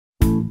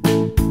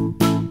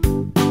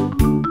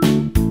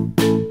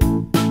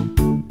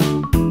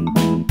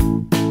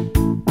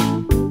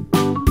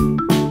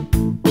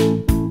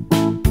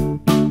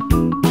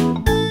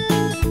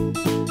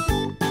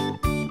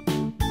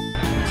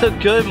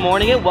Good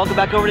morning and welcome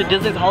back over to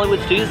Disney's Hollywood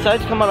Studios.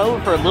 Decided to come on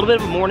over for a little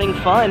bit of morning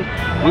fun.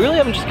 We really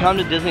haven't just come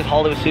to Disney's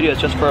Hollywood Studios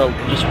just for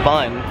just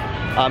fun.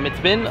 It's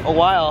been a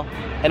while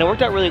and it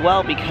worked out really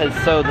well because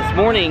this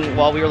morning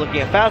while we were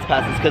looking at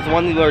Fastpasses, because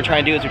one thing we were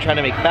trying to do is we're trying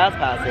to make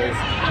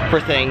Fastpasses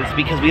for things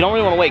because we don't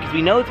really want to wait because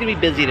we know it's going to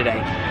be busy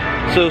today.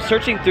 So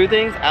searching through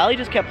things, Allie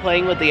just kept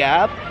playing with the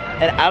app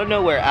and out of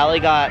nowhere Allie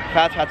got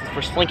Fastpasses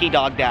for Slinky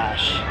Dog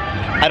Dash.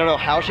 I don't know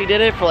how she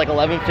did it for like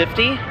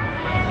 $11.50.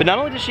 But not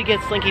only did she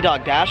get Slinky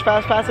Dog Dash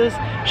Fastpasses,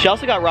 she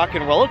also got Rock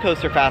and Roller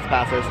Coaster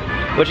Fastpasses,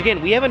 which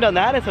again, we haven't done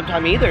that in some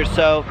time either,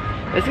 so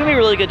it's gonna be a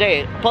really good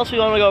day. Plus we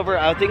want to go over,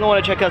 I think I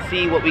want to check out,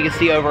 see what we can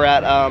see over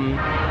at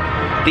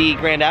the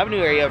Grand Avenue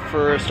area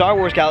for Star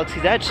Wars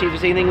Galaxy's Edge, see if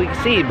there's anything we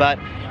can see, but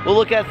we'll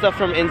look at stuff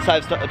from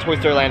inside Toy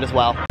Story Land as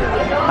well.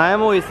 I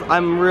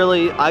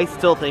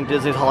still think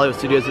Disney's Hollywood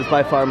Studios is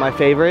by far my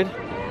favorite.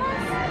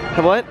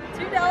 What?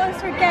 $2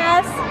 for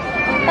gas.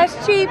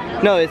 That's cheap.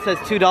 No, it says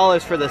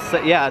 $2 for the,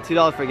 yeah,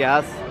 $2 for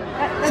gas.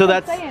 So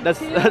that's then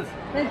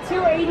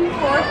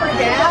 $2.84 for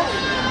gas.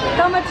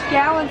 How much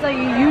gallons that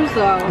you use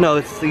though? No,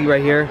 it's see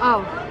right here.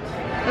 Oh,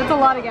 that's a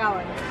lot of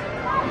gallons.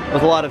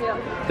 That's a lot of.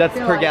 That's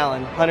per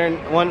gallon.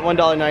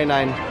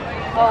 $1.99.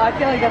 Oh, I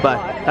feel like that's a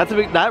lot. That's a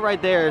big. That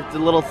right there, it's a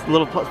little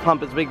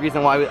pump. It's a big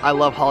reason why I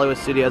love Hollywood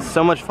Studios.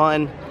 So much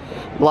fun.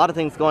 A lot of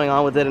things going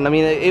on with it, and I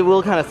mean, it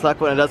will kind of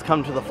suck when it does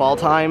come to the fall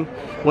time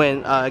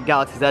when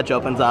Galaxy's Edge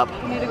opens up.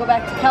 We need to go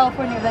back to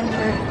California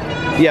Adventure.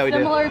 Yeah, we do.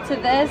 Similar to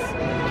this,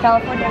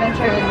 California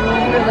Adventure is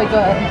really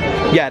good.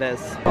 Yeah, it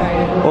is.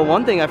 Well,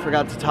 one thing I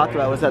forgot to talk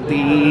about was that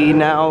the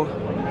now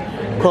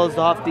closed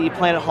off the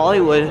Planet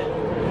Hollywood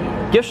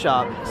gift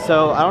shop.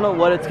 So I don't know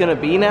what it's gonna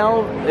be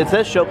now. It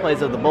says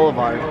Showplays of the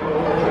Boulevard,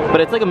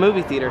 but it's like a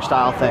movie theater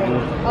style thing.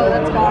 Oh,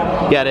 that's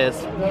gone. Yeah, it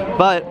is.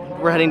 But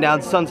we're heading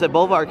down Sunset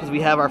Boulevard because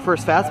we have our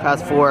first Fast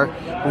Pass for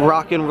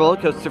Rock and Roller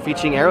Coaster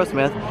featuring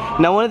Aerosmith.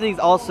 Now, one of the things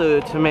also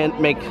to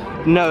make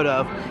note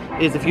of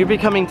is if you're be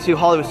coming to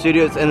Hollywood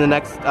Studios in the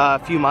next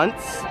few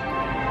months,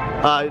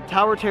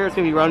 Tower Terror is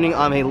going to be running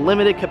on a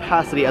limited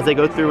capacity as they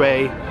go through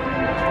a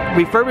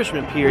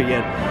refurbishment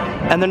period.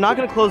 And they're not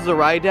going to close the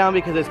ride down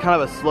because it's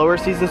kind of a slower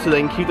season, so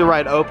they can keep the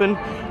ride open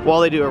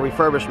while they do a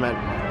refurbishment.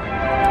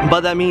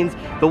 But that means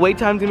the wait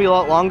time's going to be a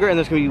lot longer and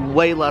there's going to be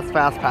way less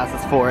Fast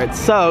Passes for it.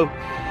 So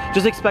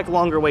just expect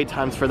longer wait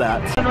times for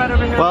that.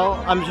 Well,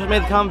 I'm just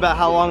made the comment about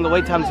how long the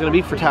wait time is going to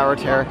be for Tower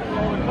Terror.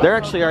 They're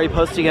actually already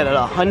posting it at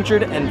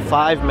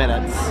 105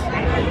 minutes.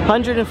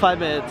 105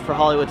 minutes for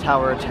Hollywood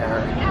Tower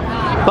Terror.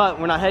 But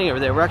we're not heading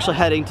over there. We're actually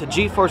heading to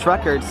G-Force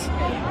Records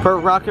for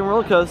Rock and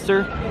Roller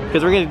Coaster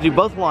because we're going to do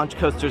both launch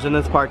coasters in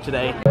this park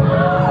today.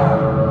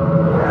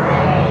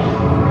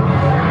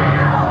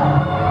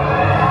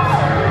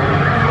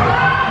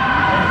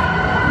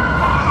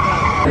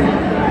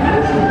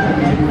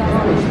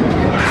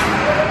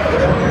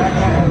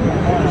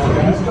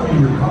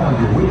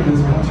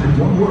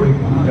 Don't worry,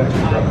 we'll get you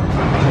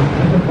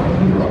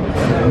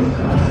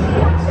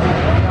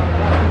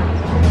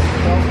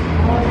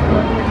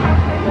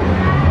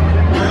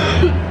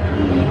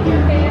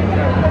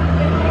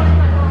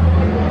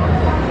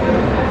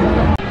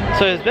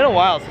So it's been a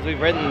while since we've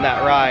ridden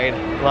that ride,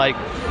 like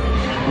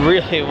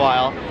really a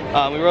while.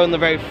 We rode in the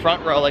very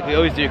front row like we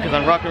always do because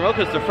on Rock and Roller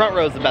Coaster, the front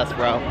row is the best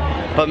row.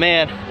 But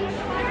man,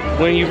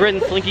 when you've ridden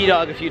Slinky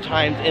Dog a few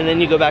times and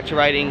then you go back to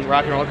riding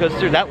Rock and Roller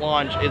Coaster, that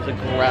launch is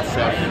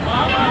aggressive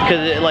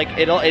because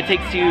it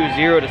takes you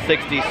 0 to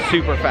 60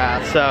 super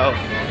fast. So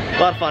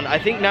a lot of fun. I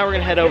think now we're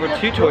gonna head over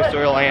to Toy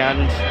Story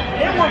Land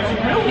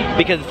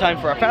because it's time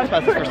for our Fast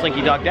Passes for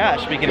Slinky Dog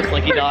Dash. Speaking of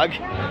Slinky Dog,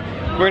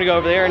 we're gonna go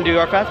over there and do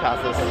our Fast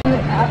Passes.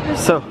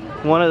 So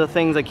one of the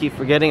things I keep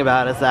forgetting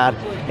about is that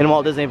in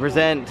Walt Disney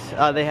Present,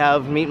 they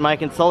have Meet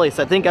Mike and Sully.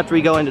 So I think after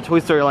we go into Toy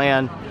Story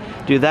Land,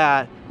 do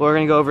that, we're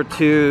gonna go over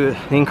to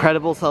the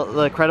Incredible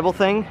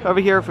thing over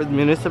here for the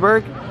Municipal,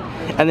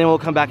 and then we'll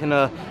come back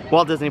into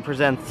Walt Disney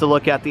Presents to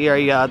look at the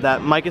area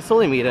that Mike and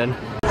Sully meet in.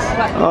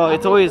 Oh,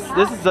 it's always,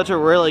 this is such a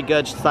really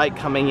good sight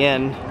coming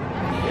in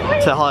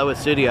to Hollywood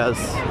Studios.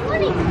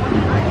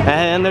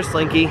 And there's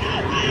Slinky.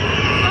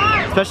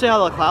 Especially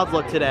how the clouds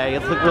look today,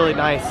 it's look really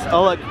nice.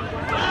 Oh look,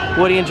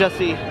 Woody and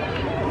Jesse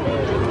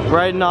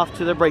riding off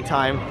to their break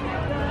time.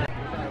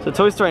 So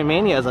Toy Story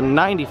Mania is a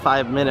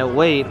 95-minute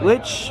wait,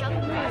 which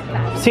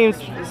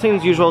seems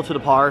usual to the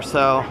par,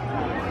 so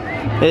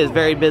it is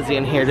very busy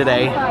in here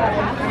today.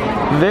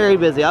 Very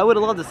busy. I would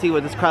have loved to see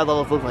what this crowd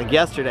levels looked like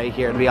yesterday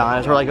here, to be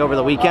honest, or like over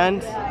the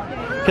weekend.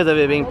 Because of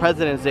it being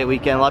President's Day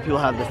weekend, a lot of people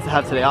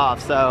have today off,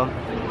 so. Did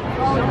you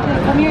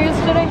come here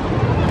yesterday?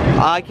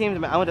 I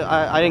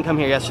didn't come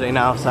here yesterday,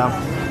 no, so.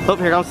 Oh,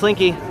 here comes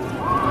Slinky.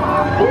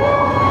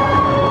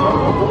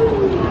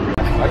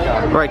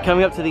 Alright,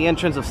 coming up to the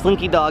entrance of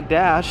Slinky Dog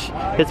Dash,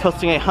 it's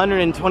posting a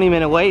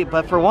 120-minute wait,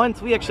 but for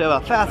once we actually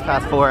have a Fast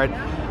Pass for it,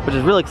 which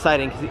is really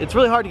exciting. It's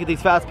really hard to get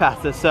these Fast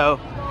Passes, so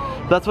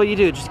that's what you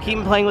do. Just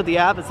keep playing with the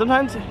app, and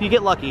sometimes you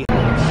get lucky.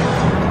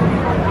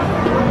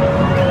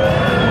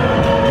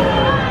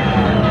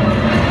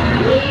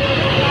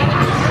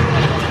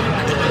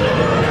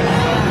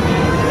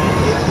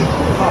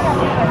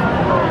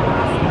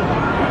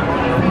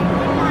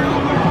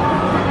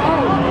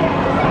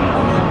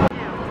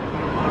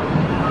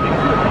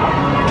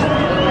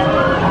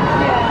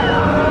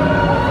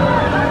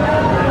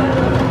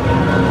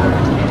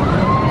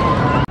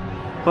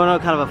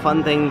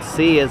 fun thing to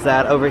see is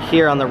that over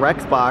here on the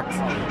Rex box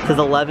it says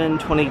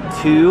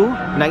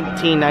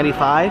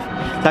 11/22/1995.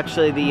 It's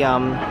actually the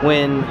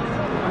when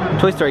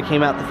Toy Story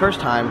came out the first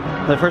time.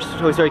 The first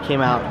Toy Story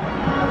came out.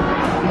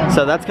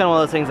 So that's kind of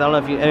one of those things. I don't know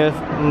if you, a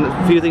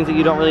few things that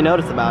you don't really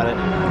notice about it.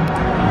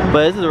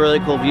 But this is a really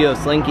cool view of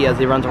Slinky as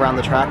he runs around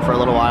the track for a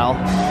little while.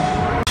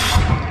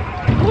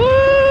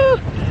 Woo!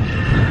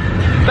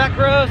 Back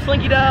row,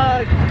 Slinky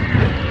Dog.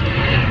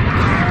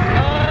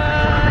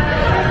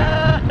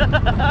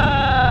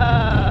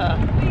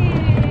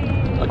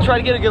 I'll try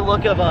to get a good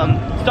look of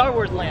Star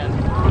Wars Land. Woo!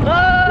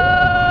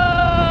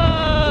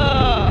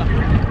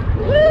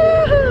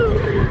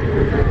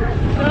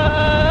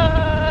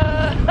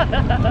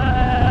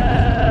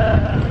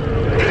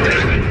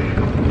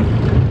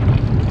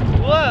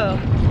 Whoa!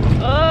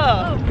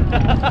 Oh!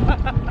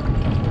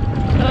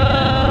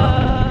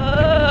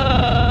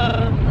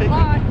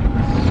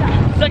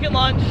 Second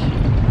launch.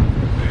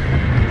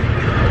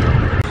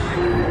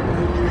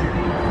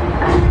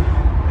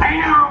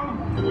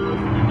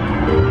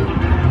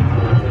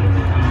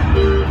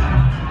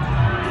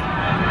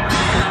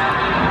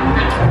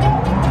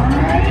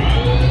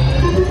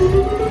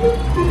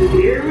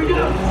 Here we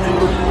go.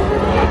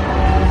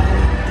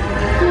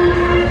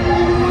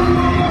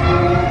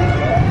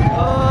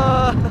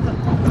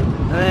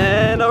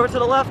 And over to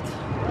the left.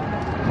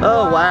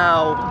 Oh,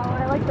 wow.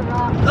 I like the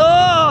rock.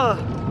 Oh!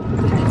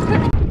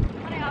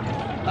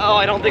 Oh,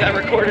 I don't think I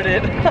recorded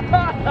it.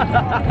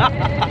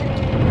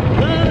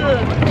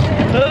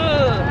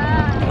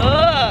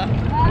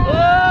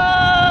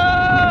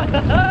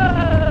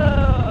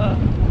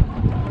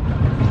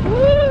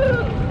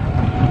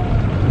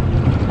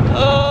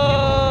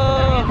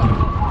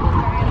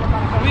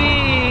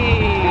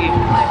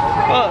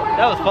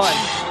 That was fun.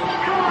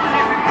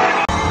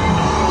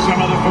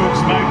 Some other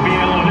folks might be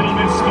a little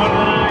bit smarter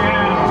than I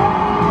am.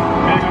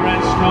 Bigger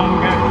and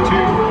stronger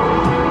too.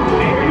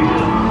 There you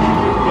go.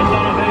 A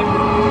lot of them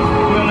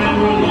will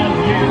ever love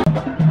you.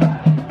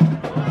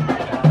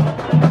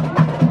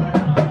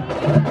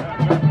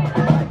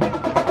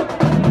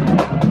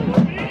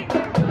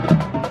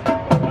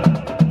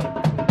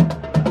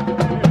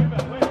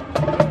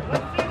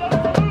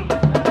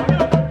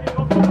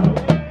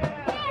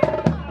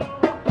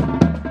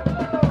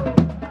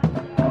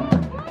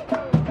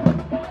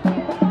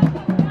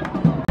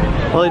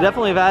 Well, they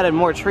definitely have added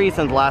more trees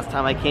since the last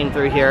time I came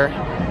through here.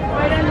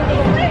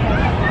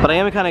 But I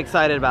am kind of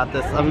excited about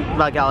this,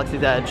 about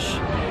Galaxy's Edge.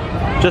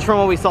 Just from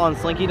what we saw in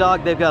Slinky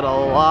Dog, they've got a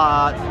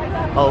lot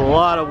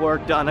of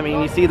work done. I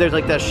mean, you see there's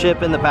like that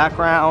ship in the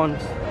background.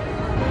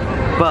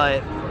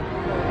 But,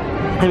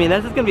 I mean,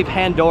 this is going to be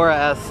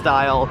Pandora-esque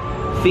style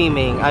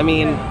theming. I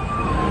mean,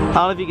 I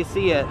don't know if you can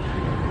see it,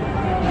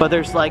 but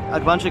there's like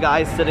a bunch of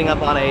guys sitting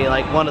up on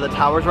one of the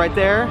towers right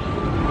there.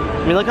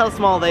 I mean, look how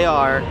small they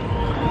are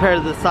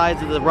compared to the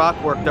size of the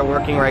rock work they're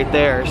working right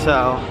there.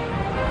 So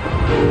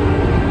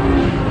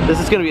this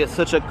is going to be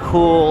such a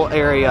cool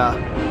area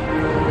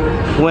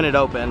when it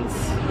opens.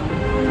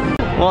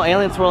 Well,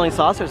 Alien Swirling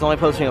Saucer is only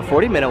posting a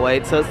 40-minute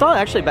wait, so it's not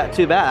actually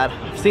too bad.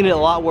 I've seen it a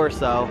lot worse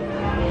though.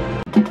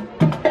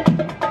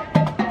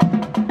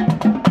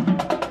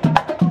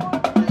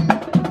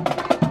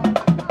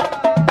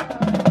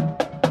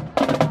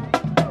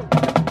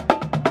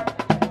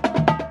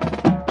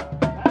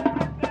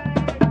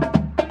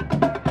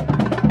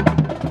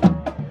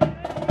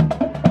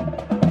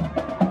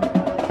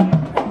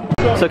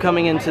 So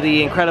coming into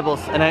the incredible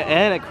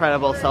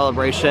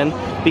celebration,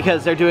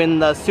 because they're doing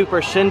the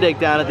super shindig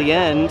down at the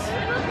end,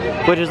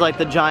 which is like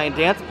the giant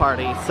dance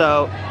party.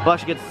 So we'll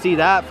actually get to see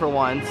that for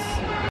once.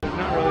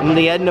 And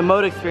the Edna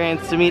Mode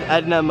experience to meet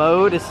Edna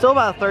Mode is still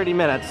about 30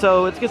 minutes.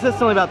 So it's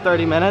consistently about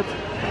 30 minutes.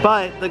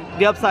 But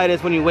the upside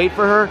is when you wait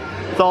for her,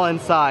 it's all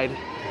inside.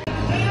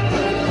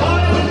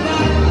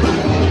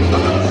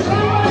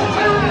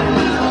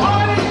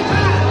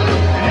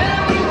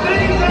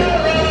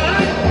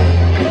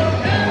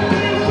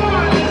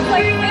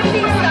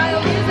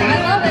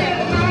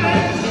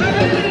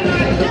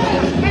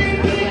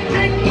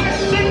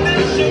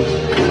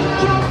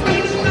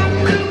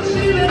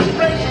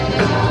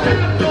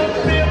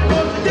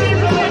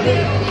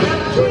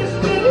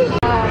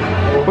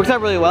 Works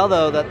out really well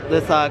though that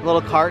this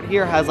little cart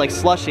here has like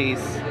slushies.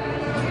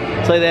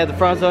 So they have the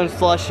Front Zone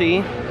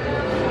slushie,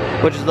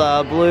 which is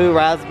blue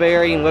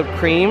raspberry and whipped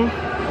cream,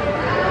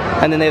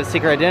 and then they have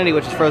Secret Identity,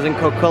 which is frozen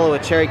Coca-Cola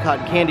with cherry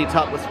cotton candy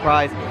topped with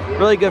surprise.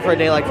 Really good for a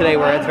day like today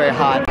where it's very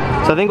hot.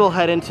 So I think we'll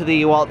head into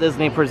the Walt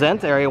Disney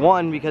Presents area,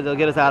 one, because it'll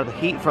get us out of the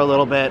heat for a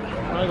little bit,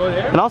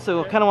 and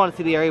also kind of want to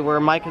see the area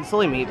where Mike and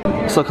Sully meet.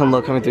 So come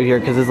look coming through here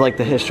because it's like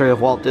the history of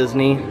Walt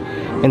Disney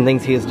and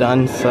things he has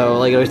done. So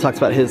like it always talks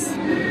about his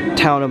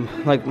town of,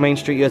 like Main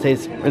Street USA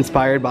is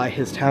inspired by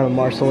his town of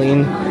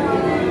Marceline.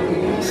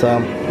 So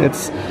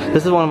this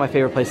is one of my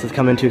favorite places to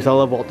come into because I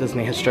love Walt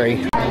Disney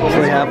history. So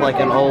we have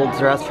like an old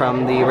dress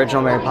from the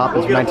original Mary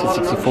Poppins from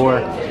 1964,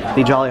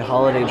 the Jolly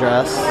Holiday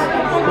dress.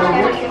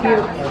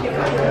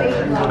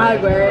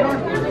 I'd wear it.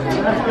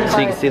 So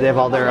you can see they have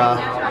all their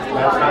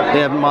they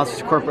have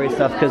Monsters Incorporated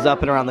stuff because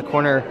up and around the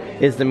corner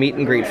is the meet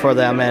and greet for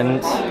them, and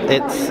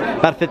it's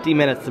about 50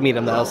 minutes to meet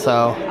them though.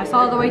 So I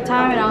saw the wait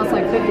time and I was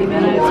like 50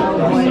 minutes. Oh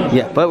boy.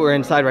 yeah, but we're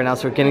inside right now,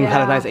 so we're getting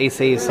kind of nice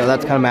AC, so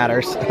that's kind of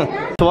matters.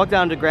 So walk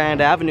down to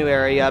Grand Avenue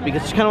area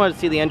because you kind of want to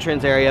see the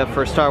entrance area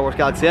for Star Wars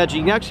Galaxy's Edge.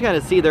 You can actually kind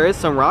of see there is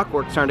some rock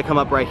work starting to come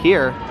up right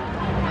here.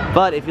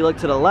 But if you look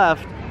to the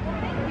left,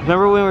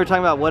 remember when we were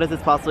talking about what is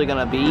this possibly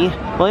going to be?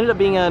 Well, it ended up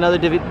being another,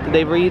 they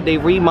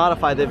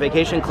remodified the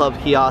Vacation Club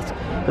kiosk.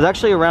 It was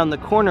actually around the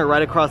corner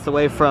right across the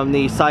way from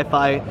the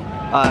sci-fi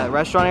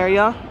restaurant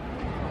area.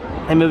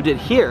 And moved it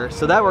here,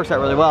 so that works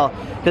out really well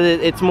because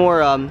it's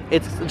more,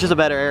 it's just a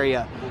better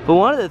area. But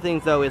one of the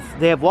things though is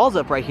they have walls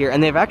up right here,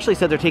 and they've actually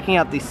said they're taking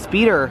out the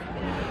speeder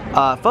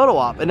photo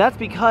op, and that's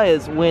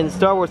because when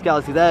Star Wars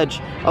Galaxy's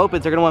Edge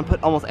opens, they're gonna want to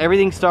put almost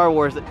everything Star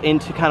Wars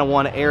into kind of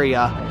one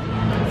area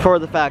for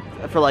the fact,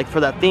 for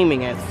that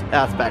theming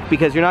aspect,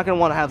 because you're not gonna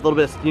want to have a little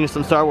bit of, you know,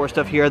 some Star Wars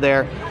stuff here or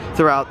there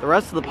throughout the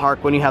rest of the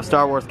park when you have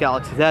Star Wars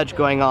Galaxy's Edge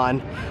going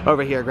on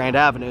over here at Grand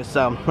Avenue.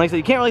 So like I said,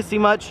 you can't really see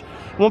much.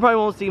 We probably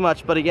won't see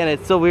much, but again,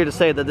 it's still weird to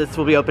say that this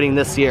will be opening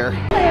this year.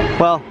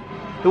 Well,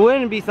 it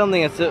wouldn't be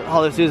something at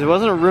Hollywood Studios. There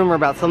wasn't a rumor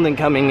about something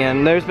coming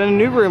in. There's been a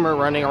new rumor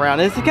running around.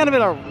 This has kind of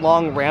been a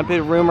long,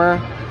 rampant rumor,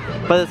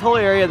 but this whole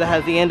area that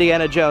has the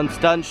Indiana Jones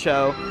stunt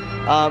show,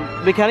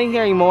 been kind of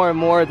hearing more and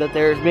more that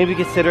there's maybe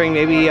considering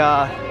maybe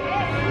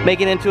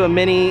making it into a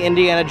mini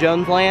Indiana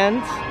Jones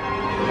land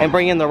and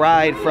bringing the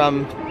ride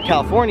from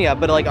California,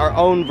 but like our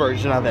own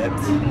version of it.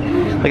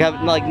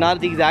 Like not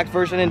the exact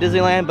version in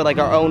Disneyland, but like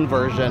our own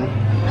version.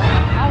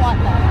 I want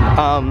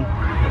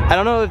that. I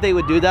don't know if they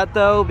would do that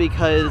though,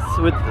 because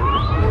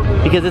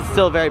it's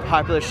still a very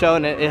popular show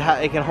and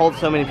it can hold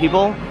so many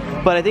people.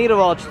 But I think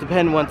it'll all just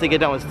depend once they get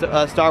done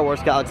with Star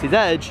Wars Galaxy's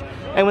Edge,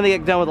 and when they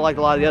get done with like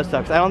a lot of the other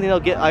stuff. I don't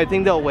think I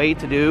think they'll wait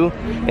to do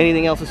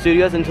anything else with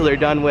studios until they're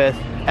done with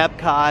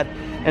Epcot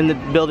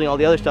and building all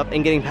the other stuff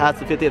and getting past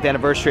the 50th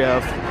anniversary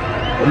of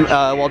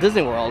Walt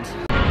Disney World.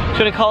 I'm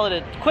going to call it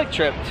a quick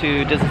trip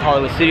to Disney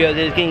Hollywood Studios.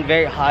 It is getting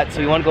very hot,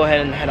 so we want to go ahead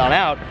and head on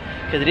out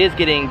because it is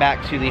getting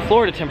back to the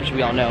Florida temperature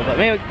we all know. But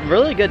man,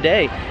 really good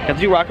day. Got to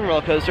do Rock and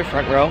Roller Coaster,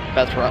 front row,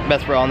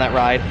 best row on that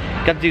ride.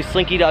 Got to do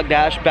Slinky Dog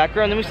Dash, back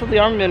row, and then we saw the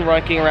Armament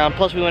rocking around.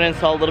 Plus we went in and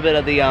saw a little bit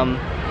of the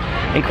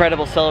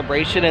Incredible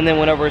Celebration, and then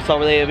went over and saw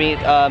where they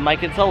meet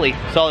Mike and Sully.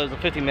 Saw there was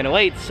a 15-minute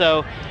wait,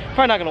 so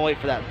probably not going to wait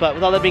for that. But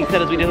with all that being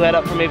said, as we do head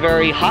up from a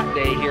very hot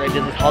day here at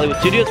Disney Hollywood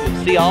Studios,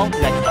 we'll see y'all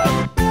next time.